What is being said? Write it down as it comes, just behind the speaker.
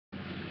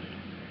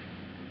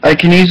I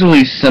can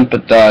easily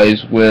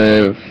sympathize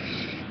with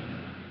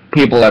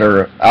people that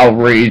are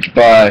outraged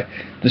by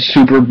the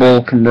Super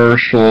Bowl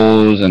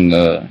commercials and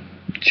the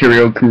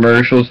Cheerio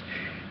commercials.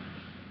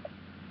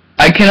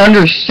 I can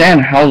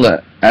understand how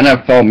the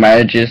NFL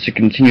manages to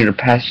continue to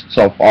pass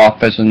itself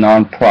off as a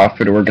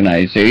non-profit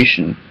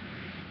organization,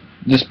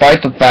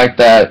 despite the fact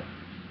that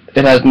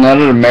it has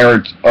none of the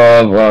merits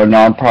of a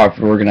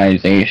non-profit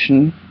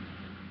organization,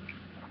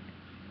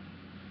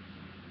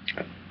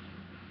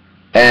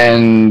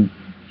 and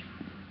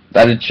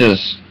that it's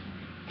just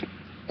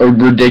a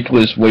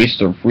ridiculous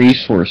waste of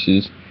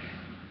resources,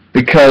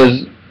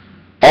 because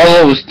all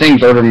those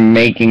things are the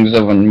makings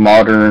of a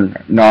modern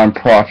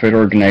non-profit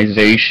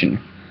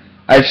organization.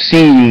 I've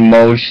seen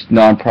most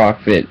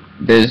non-profit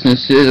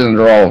businesses and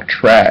they're all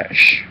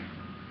trash.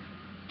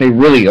 They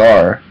really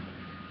are.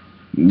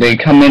 They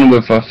come in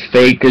with a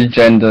fake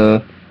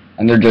agenda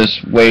and they're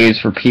just ways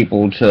for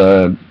people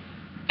to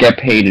get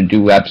paid to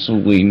do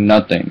absolutely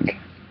nothing.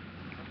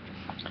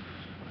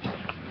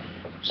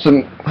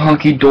 Some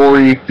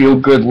hunky-dory,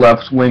 feel-good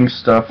left-wing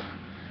stuff.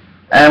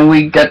 And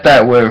we get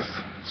that with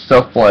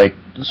stuff like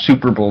the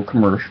Super Bowl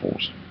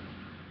commercials.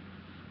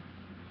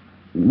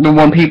 The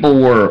one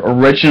people were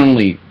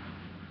originally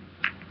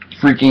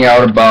freaking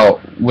out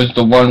about was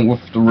the one with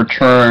the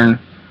return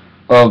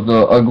of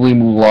the ugly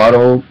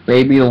mulatto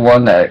baby, the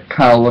one that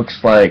kind of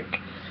looks like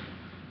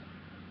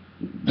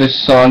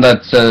this song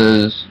that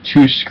says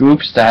 2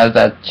 scoops, that has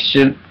that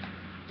shit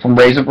from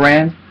Razor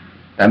Brand.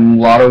 That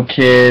mulatto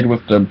kid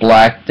with the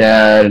black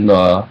dad and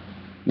the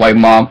white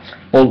mom.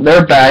 Well,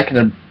 they're back, and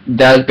the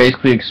dad's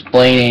basically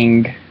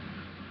explaining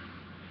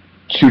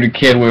to the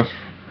kid with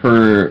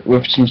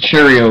some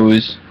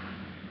Cheerios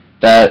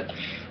that,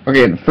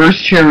 okay, the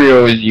first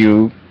Cheerio is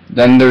you,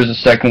 then there's the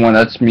second one,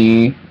 that's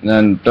me, and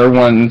then the third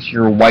one's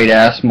your white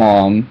ass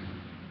mom.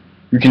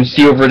 You can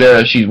see over there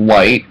that she's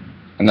white,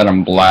 and that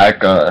I'm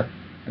black,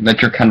 and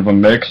that you're kind of a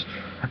mix.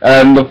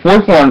 And the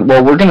fourth one,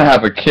 well, we're gonna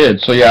have a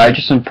kid, so yeah, I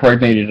just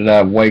impregnated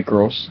that white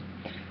girl.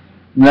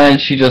 And then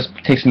she just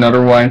takes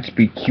another one to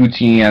be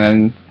cutesy and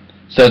then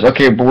says,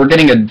 okay, but we're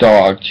getting a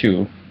dog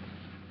too.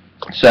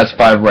 So that's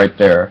 5 right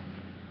there.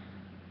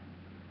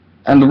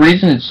 And the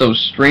reason it's so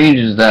strange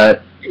is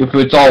that if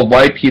it's all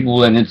white people,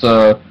 then it's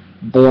a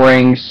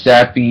boring,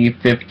 sappy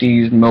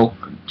 50s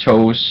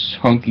milquetoast,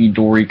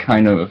 hunky-dory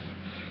kind of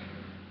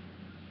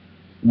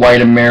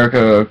white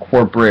America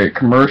corporate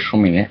commercial.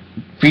 I mean, it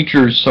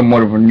features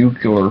somewhat of a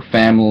nuclear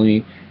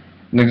family,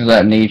 things of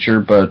that nature,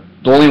 but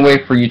the only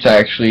way for you to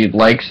actually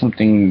like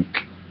something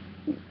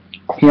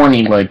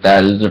corny like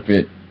that is if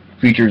it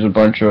features a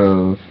bunch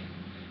of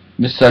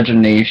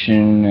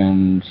miscegenation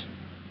and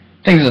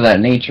things of that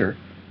nature.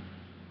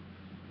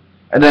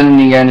 And then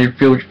in the end, it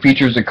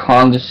features a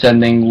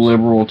condescending,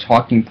 liberal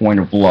talking point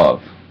of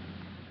love,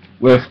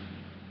 with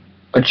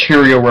a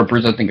Cheerio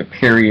representing a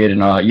period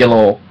and a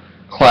yellow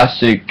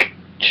classic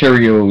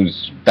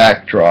Cheerios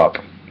backdrop.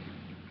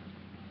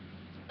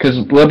 Because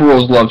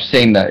liberals love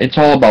saying that. It's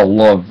all about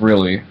love,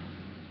 really.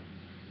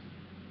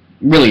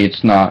 Really,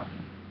 it's not.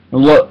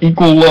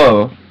 Equal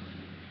love.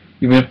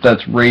 Even if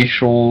that's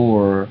racial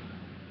or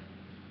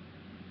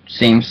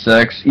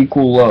same-sex,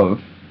 equal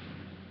love.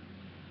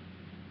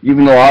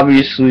 Even though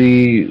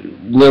obviously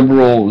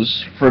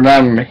liberals, for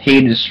them,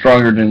 hate is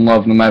stronger than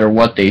love no matter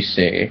what they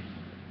say.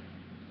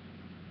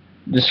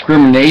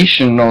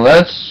 Discrimination, no,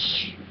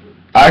 that's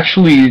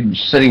actually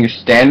setting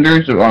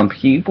standards on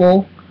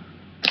people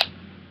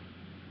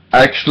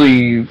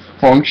actually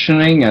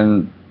functioning,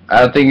 and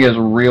I think as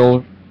a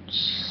real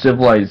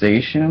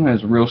civilization,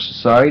 as a real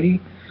society.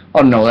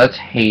 Oh no, that's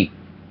hate.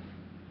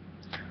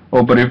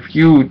 Oh, but if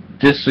you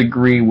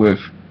disagree with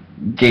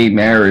gay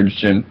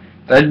marriage, then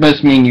that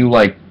must mean you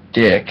like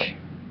dick.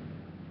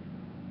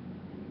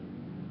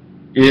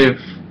 If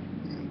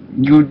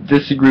you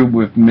disagree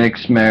with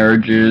mixed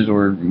marriages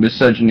or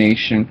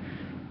miscegenation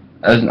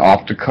as an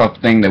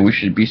off-the-cuff thing that we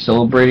should be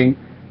celebrating,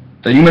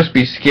 then you must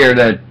be scared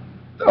that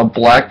a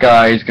black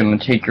guy is going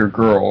to take your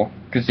girl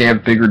because they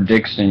have bigger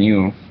dicks than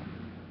you.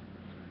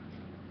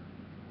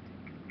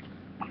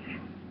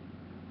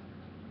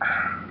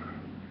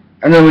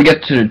 And then we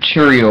get to the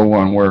Cheerio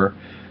one where,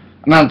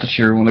 not the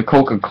Cheerio one, the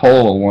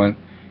Coca-Cola one,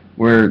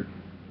 where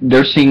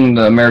they're singing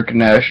the American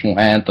National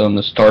Anthem,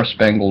 the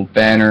Star-Spangled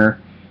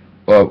Banner,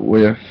 but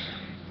in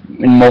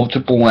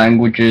multiple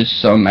languages,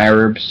 some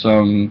Arab,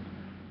 some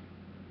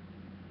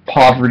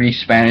poverty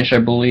Spanish, I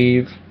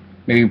believe,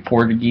 maybe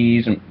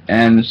Portuguese,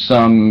 and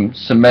some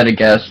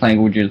Semitic-ass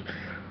languages,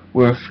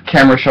 with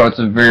camera shots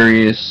of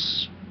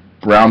various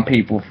brown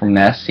people from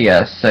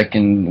nasty-ass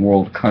second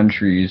world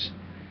countries.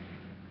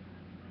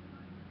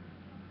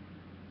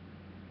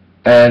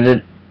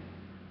 And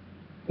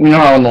you know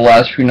how in the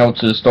last few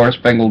notes of the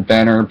Star-Spangled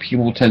Banner,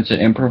 people tend to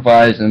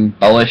improvise and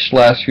embellish the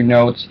last few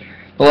notes?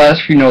 The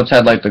last few notes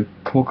had like the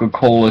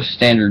Coca-Cola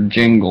standard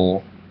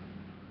jingle.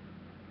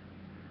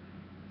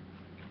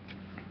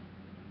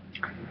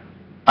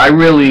 I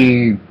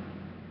really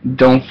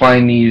don't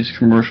find these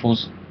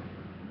commercials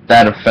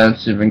that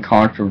offensive and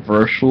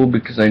controversial,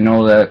 because I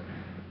know that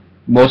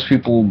most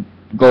people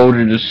go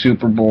to the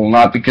Super Bowl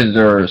not because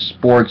they're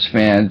sports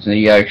fans and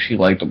they actually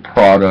like the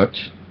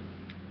product.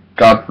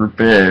 God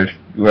forbid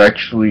you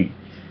actually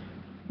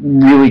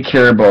really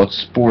care about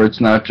sports,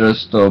 not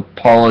just the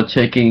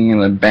politicking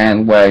and the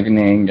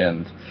bandwagoning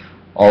and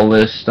all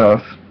this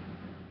stuff.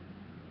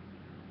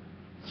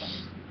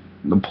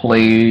 The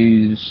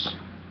plays,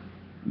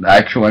 the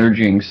actual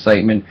energy and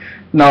excitement.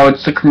 No,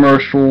 it's the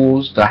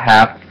commercials, the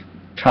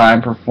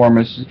halftime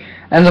performances,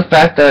 and the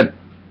fact that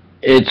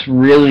it's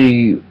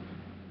really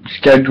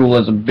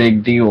scheduled as a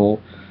big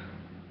deal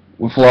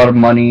with a lot of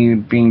money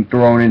being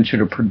thrown into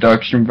the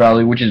production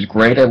value, which is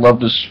great. I love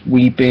the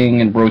sweeping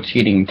and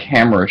rotating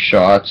camera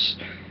shots.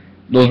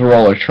 Those were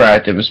all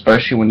attractive,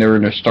 especially when they were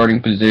in their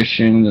starting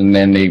positions and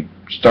then they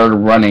started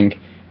running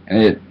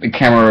and the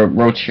camera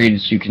rotated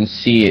so you can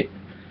see it.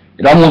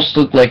 It almost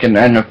looked like an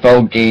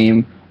NFL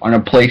game on a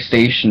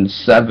PlayStation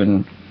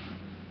 7.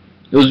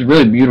 It was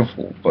really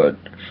beautiful, but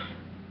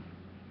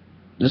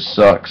this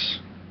sucks.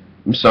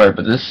 I'm sorry,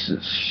 but this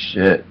is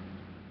shit.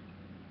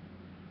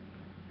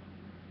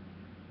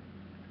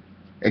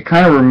 It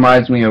kind of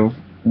reminds me of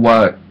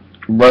what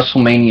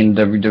WrestleMania and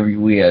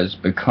WWE has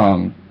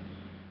become,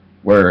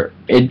 where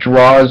it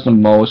draws the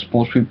most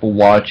people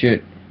watch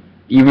it,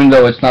 even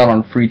though it's not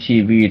on free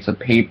TV, it's a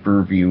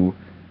pay-per-view.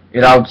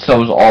 It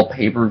outsells all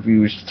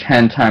pay-per-views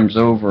 10 times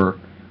over.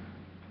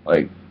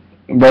 Like,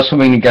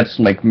 WrestleMania gets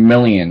like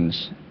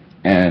millions,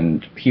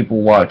 and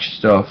people watch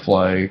stuff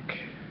like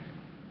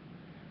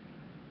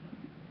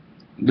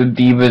the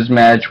Divas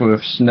match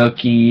with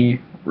Snooki,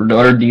 or the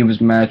other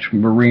Divas match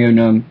with Maria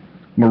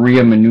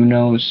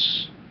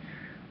Menounos,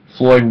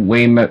 Floyd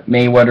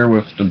Mayweather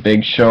with the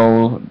Big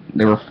Show.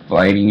 They were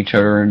fighting each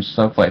other and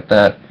stuff like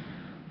that.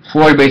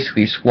 Floyd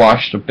basically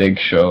squashed the Big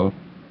Show,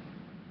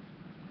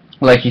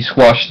 like he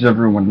squashes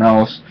everyone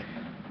else,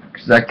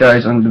 because that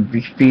guy's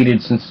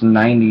undefeated since the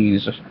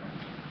 90s.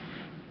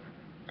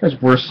 That's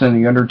worse than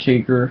The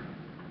Undertaker.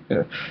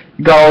 Yeah.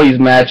 You got all these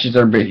matches that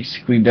are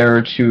basically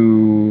there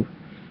to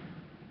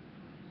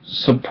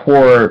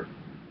support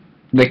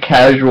the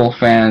casual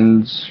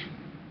fans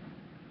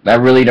that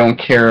really don't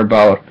care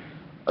about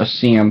a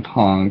CM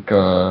Punk,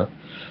 a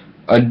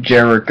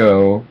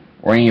Jericho,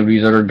 or any of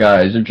these other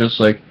guys. They're just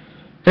like,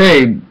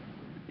 hey,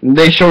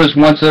 they show us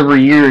once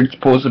every year, it's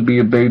supposed to be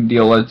a big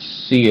deal, let's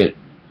see it.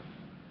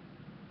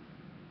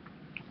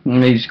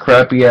 And these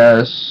crappy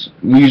ass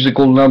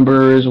musical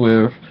numbers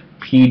with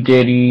P.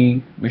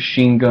 Diddy,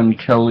 Machine Gun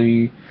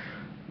Kelly,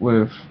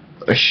 with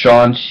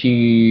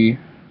Ashanti.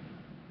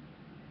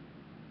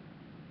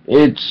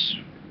 It's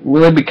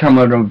really become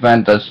an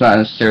event that's not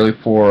necessarily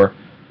for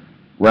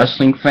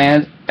wrestling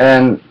fans,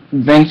 and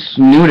Vince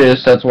knew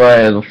this. That's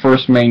why the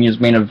first Mania's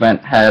main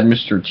event had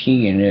Mr.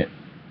 T in it,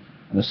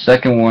 and the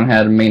second one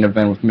had a main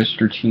event with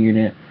Mr. T in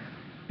it,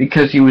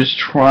 because he was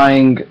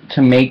trying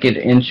to make it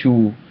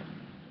into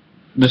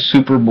the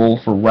Super Bowl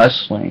for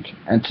wrestling.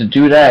 And to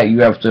do that, you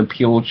have to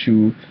appeal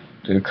to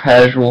the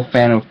casual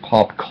fan of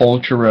pop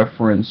culture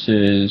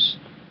references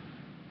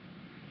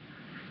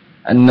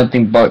and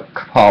nothing but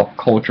pop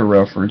culture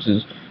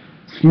references.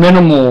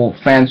 Minimal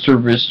fan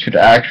service to the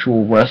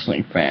actual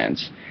wrestling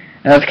fans.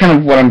 And that's kind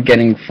of what I'm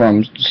getting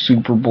from the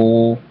Super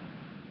Bowl.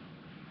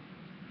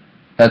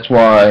 That's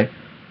why,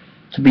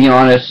 to be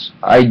honest,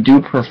 I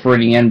do prefer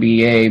the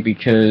NBA,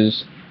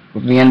 because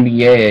with the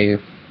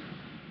NBA,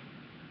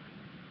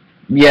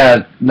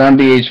 yeah, the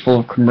NBA is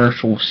full of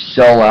commercial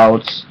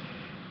sellouts.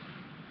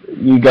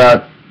 You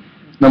got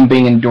them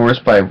being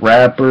endorsed by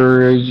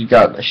rappers. You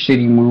got the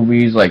shitty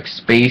movies like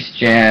Space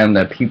Jam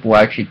that people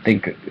actually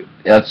think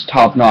that's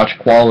top-notch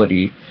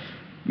quality.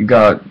 You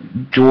got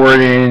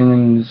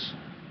Jordans,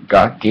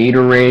 got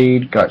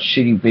Gatorade, got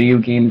shitty video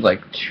games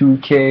like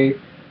 2K.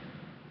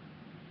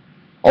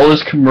 All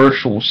this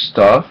commercial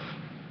stuff,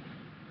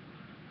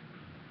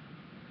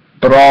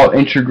 but all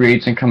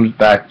integrates and comes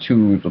back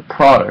to the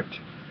product.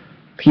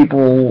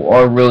 People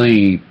are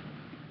really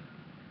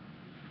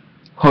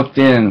hooked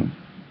in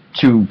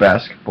to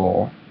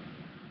basketball.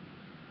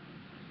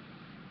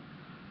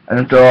 And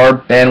if there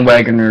are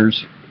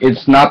bandwagoners,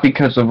 it's not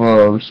because of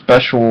a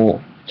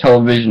special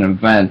television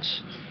event.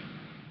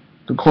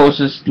 The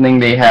closest thing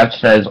they have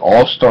to that is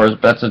All-Stars,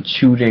 but that's a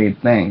 2-day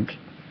thing.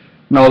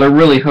 No, they're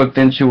really hooked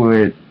into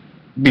it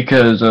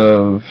because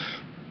of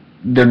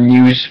their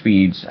news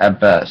feeds at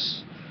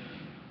best.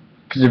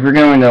 Because if you're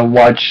going to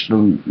watch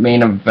the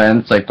main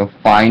events, like the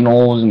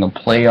finals and the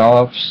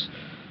playoffs,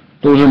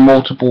 those are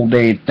multiple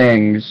day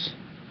things.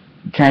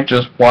 You can't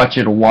just watch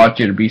it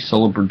to be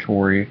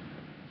celebratory.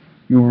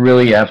 You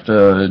really have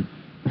to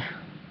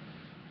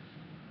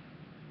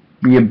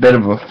be a bit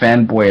of a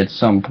fanboy at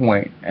some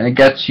point, and it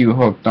gets you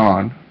hooked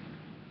on.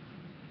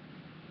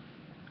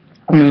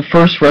 I mean, the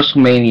first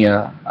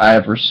WrestleMania I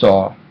ever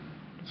saw,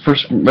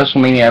 first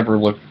WrestleMania I ever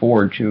looked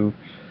forward to,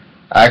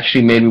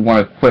 actually made me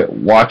want to quit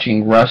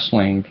watching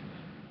wrestling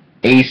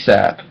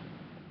ASAP.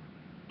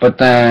 But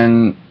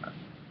then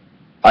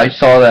I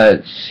saw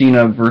that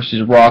Cena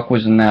versus Rock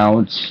was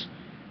announced.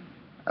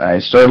 I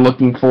started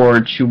looking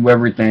forward to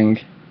everything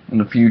in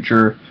the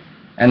future,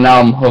 and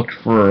now I'm hooked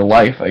for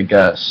life, I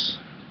guess.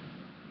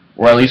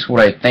 Or at least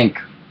what I think,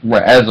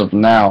 as of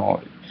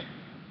now,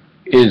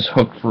 is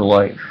hooked for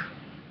life.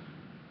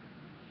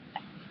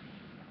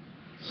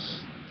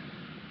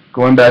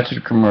 Going back to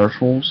the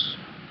commercials,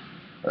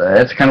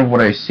 that's kind of what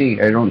I see.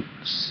 I don't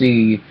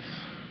see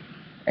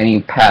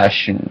any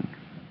passion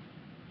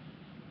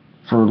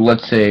for,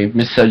 let's say,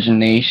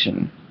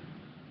 miscegenation.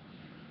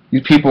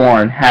 These people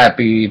aren't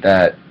happy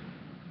that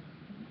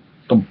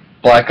the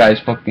black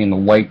guy's fucking the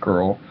white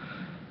girl.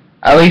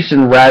 At least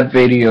in rap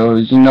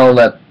videos, you know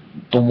that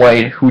the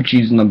white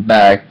hoochie's in the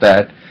back,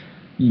 that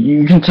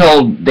you can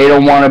tell they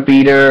don't want to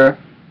be there,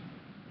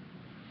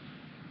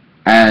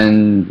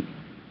 and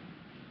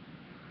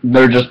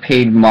they're just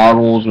paid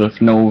models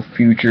with no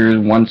futures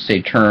once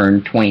they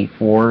turn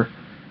 24.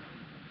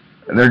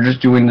 They're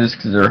just doing this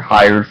because they're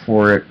hired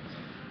for it.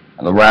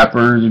 And the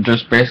rappers are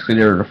just basically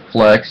there to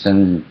flex,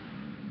 and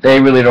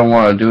they really don't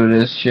want to do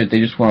this shit.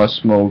 They just want to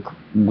smoke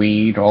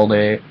weed all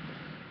day.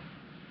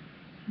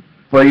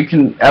 But you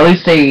can, at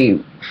least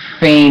they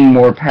feign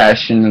more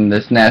passion in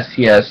this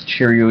nasty ass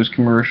Cheerios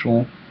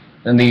commercial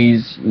than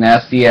these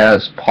nasty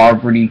ass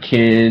poverty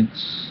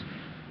kids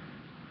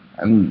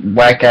and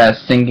whack ass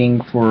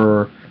singing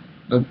for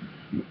the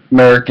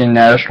American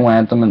national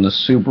anthem and the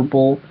Super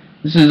Bowl.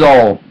 This is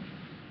all,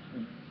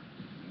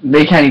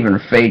 they can't even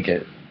fake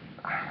it.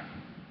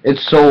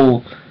 It's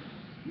so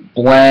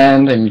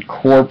bland and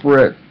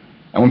corporate.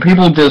 And when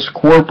people diss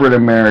corporate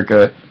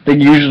America, they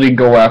usually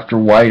go after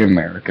white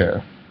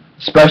America.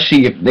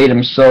 Especially if they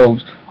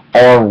themselves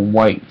are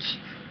white.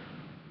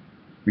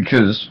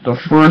 Because the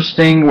first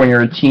thing when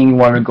you're a teen, you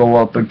want to go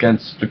up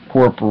against the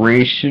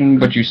corporation,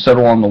 but you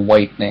settle on the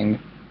white thing.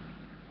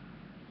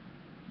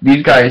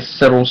 These guys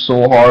settle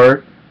so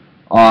hard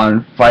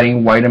on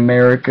fighting white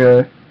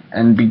America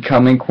and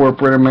becoming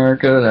corporate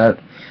America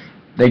that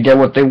they get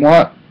what they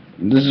want.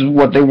 This is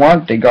what they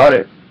want, they got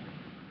it.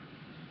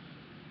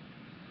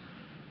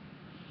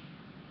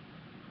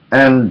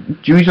 And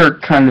Jews are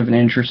kind of an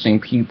interesting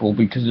people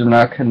because they're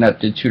not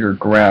connected to their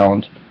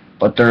ground,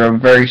 but they're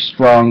very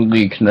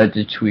strongly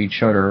connected to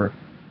each other.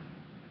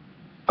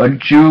 A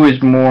Jew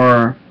is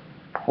more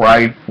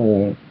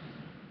prideful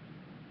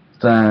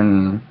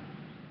than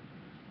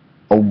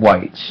a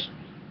white,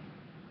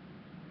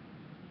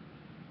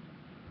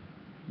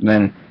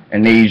 than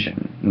an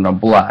Asian, and a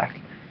black.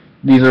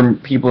 These are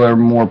people that are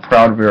more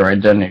proud of their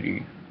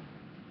identity.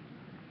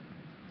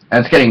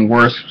 And it's getting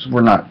worse because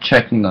we're not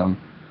checking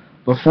them.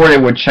 Before they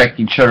would check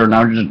each other,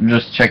 now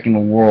just checking the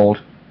world.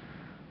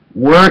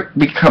 We're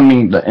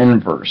becoming the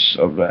inverse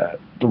of that.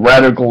 The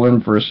radical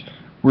inverse.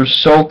 We're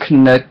so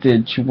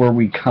connected to where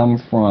we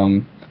come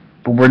from,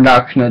 but we're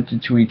not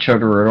connected to each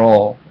other at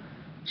all.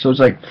 So it's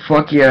like,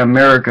 fuck yeah,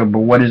 America, but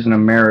what is an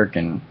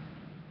American?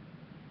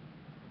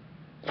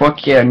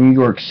 Fuck yeah, New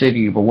York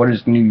City, but what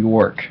is New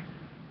York?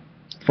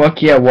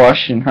 Fuck yeah,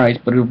 Washington Heights,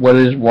 but what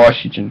is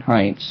Washington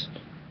Heights?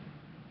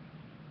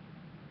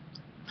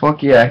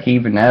 Fuck yeah,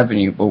 Haven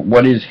Avenue, but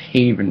what is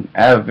Haven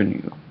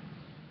Avenue?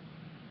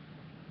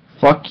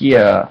 Fuck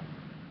yeah,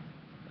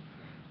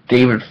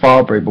 David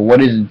Fabre, but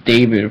what is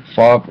David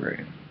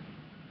Fabre?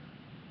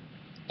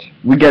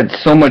 We get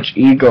so much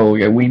ego,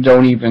 yet we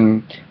don't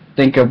even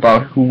think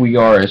about who we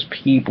are as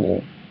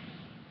people.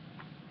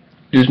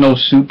 There's no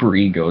super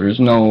ego, there's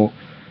no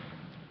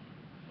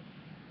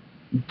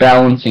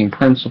balancing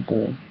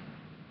principle.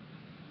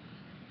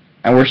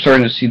 And we're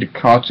starting to see the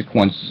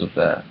consequences of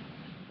that.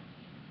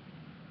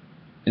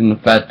 In the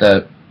fact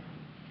that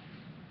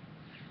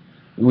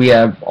we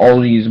have all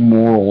these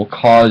moral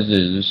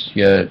causes,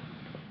 yet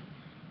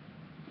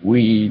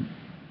we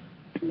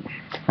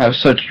have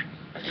such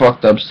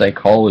fucked up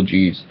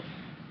psychologies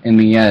in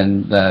the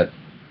end that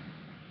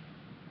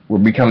we're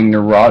becoming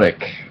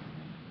neurotic.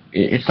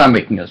 It's not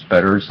making us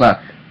better. It's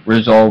not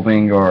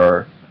resolving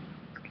our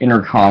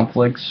inner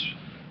conflicts.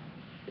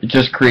 It's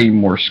just creating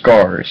more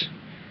scars.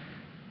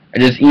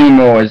 And as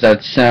emo as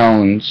that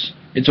sounds,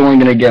 it's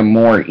only going to get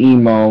more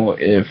emo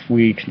if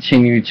we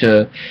continue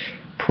to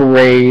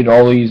parade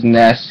all these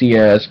nasty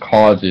ass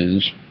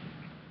causes.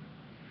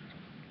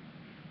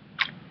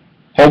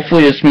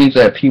 Hopefully this means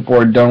that people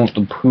are done with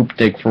the poop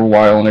dick for a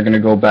while and they're going to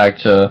go back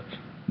to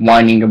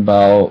whining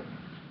about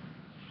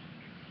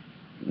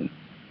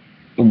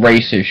the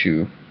race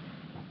issue.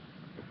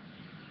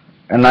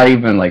 And not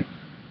even like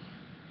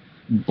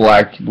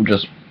black people,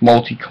 just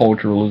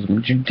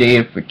multiculturalism,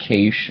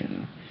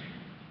 Judaification.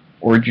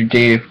 Or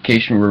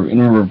Judaification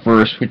in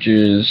reverse, which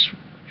is,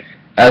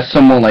 as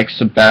someone like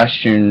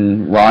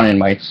Sebastian Ronan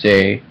might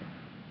say,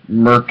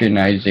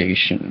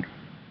 Mercanization.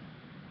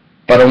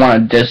 But I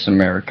want to diss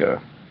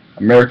America.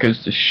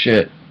 America's the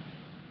shit.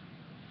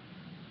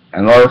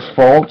 And our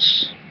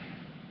faults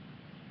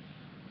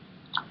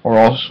are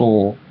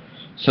also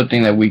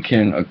something that we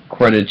can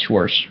accredit to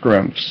our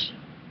strengths.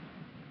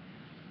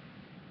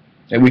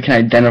 That we can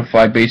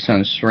identify based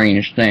on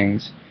strange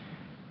things.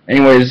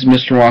 Anyways,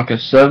 Mr. Wonka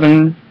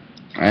 7,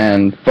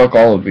 and fuck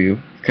all of you.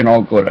 You can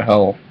all go to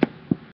hell.